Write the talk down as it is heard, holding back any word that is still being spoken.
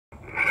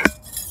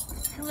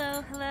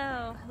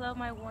Hello,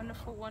 my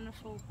wonderful,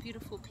 wonderful,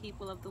 beautiful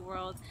people of the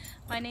world.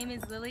 My name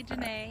is Lilly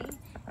Jenaé,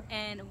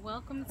 and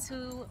welcome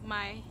to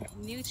my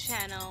new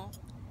channel,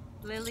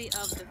 Lily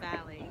of the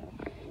Valley.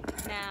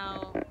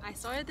 Now, I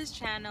started this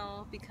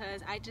channel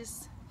because I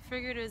just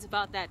figured it was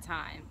about that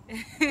time.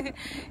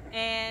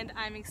 And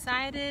I'm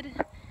excited.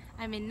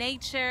 I'm in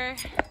nature.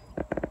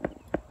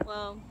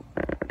 Well,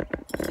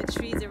 the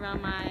trees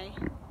around my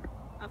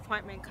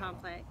apartment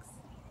complex.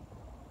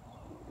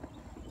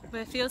 But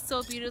it feels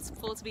so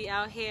beautiful to be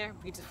out here.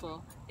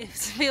 Beautiful. It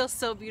feels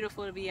so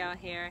beautiful to be out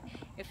here.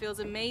 It feels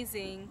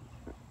amazing.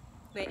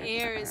 The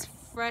air is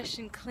fresh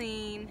and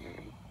clean.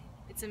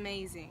 It's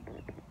amazing.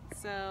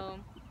 So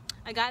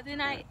I got the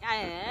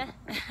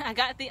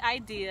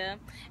idea.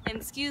 And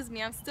excuse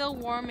me, I'm still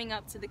warming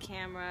up to the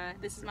camera.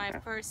 This is my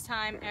first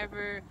time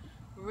ever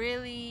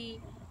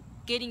really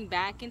getting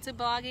back into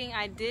blogging.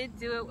 I did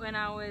do it when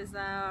I was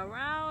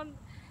around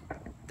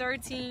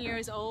 13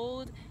 years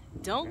old.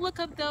 Don't look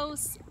up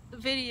those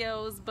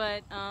videos,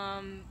 but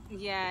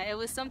yeah, it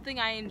was something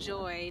I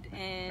enjoyed,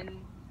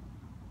 and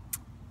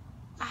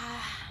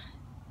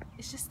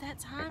it's just that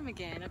time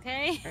again,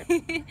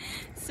 okay?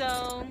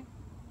 So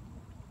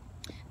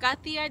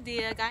got the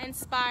idea, got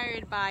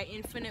inspired by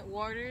Infinite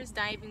Waters,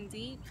 Diving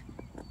Deep.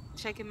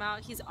 Check him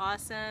out, he's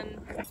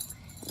awesome.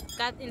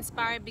 Got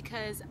inspired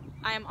because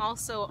I am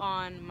also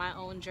on my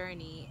own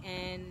journey,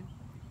 and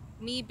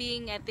me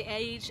being at the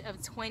age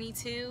of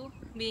 22,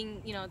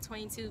 being,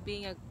 22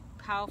 being a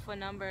powerful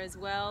number as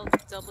well,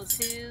 double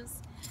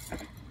twos.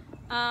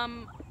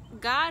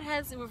 God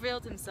has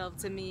revealed himself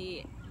to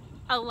me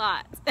a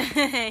lot.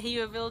 He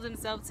revealed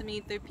himself to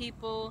me through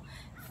people,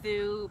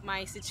 through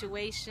my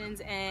situations,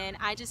 and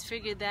I just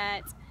figured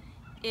that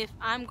if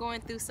I'm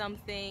going through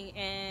something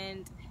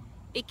and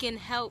it can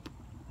help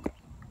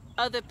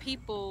other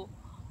people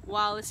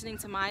while listening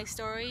to my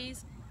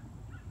stories,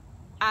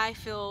 I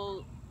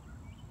feel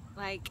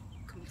like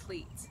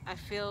complete. I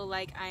feel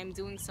like I'm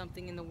doing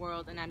something in the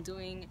world and I'm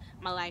doing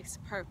my life's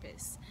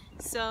purpose.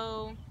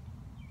 So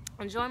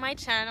enjoy my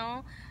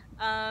channel,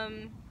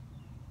 and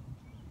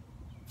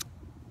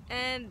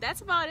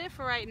that's about it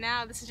for right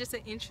now. This is just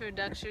an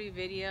introductory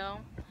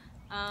video.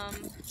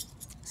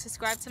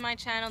 Subscribe to my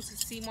channel to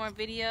see more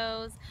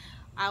videos.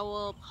 I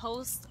will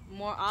post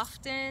more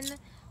often.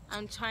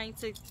 I'm trying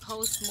to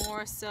post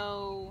more,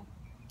 so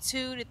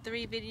 2 to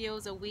 3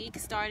 videos a week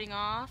starting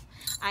off.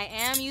 I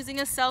am using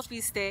a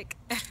selfie stick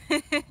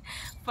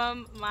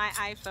from my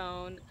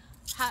iPhone.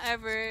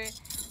 However,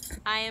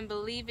 I am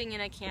believing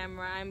in a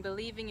camera. I'm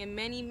believing in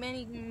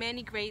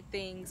many great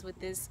things with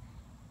this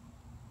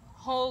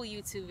whole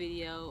YouTube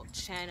video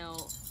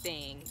channel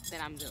thing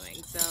that I'm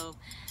doing. So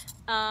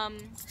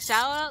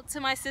shout out to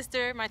my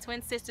sister, my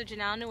twin sister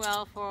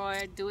Newell, for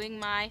doing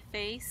my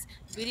face,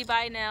 Beauty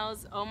by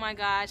Nails. Oh my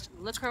gosh,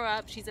 look her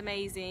up, she's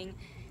amazing.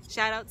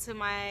 Shout out to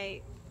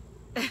my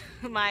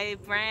my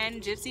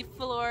brand, Gypsy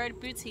Floored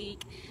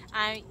Boutique.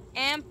 I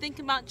am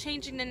thinking about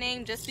changing the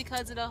name just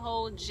because of the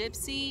whole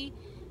gypsy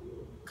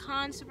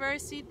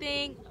controversy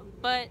thing,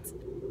 but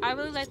I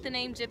really like the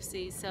name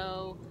Gypsy,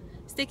 so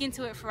sticking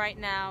to it for right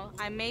now.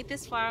 I made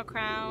this flower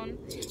crown,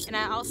 and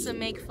I also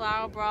make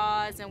flower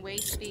bras and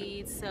waist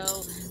beads,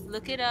 so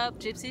look it up,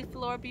 Gypsy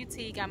Floor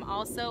Boutique. I'm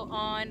also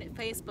on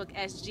Facebook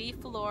as G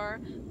Floor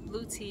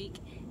Boutique,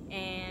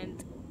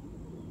 and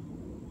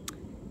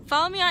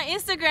follow me on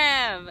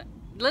Instagram,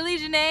 Lilly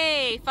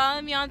Jenaé.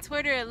 Follow me on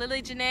Twitter,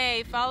 Lilly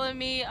Jenaé. Follow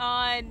me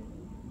on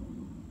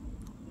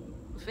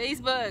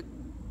Facebook,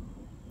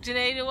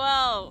 Jenaé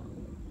Newell.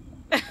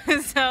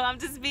 So I'm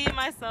just being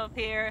myself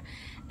here.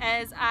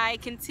 As I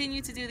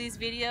continue to do these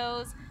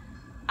videos,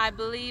 I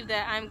believe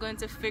that I'm going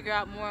to figure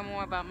out more and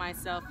more about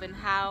myself and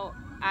how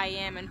I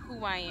am and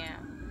who I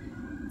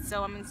am.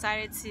 So I'm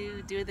excited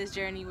to do this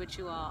journey with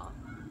you all.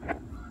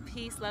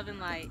 Peace, love, and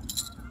light.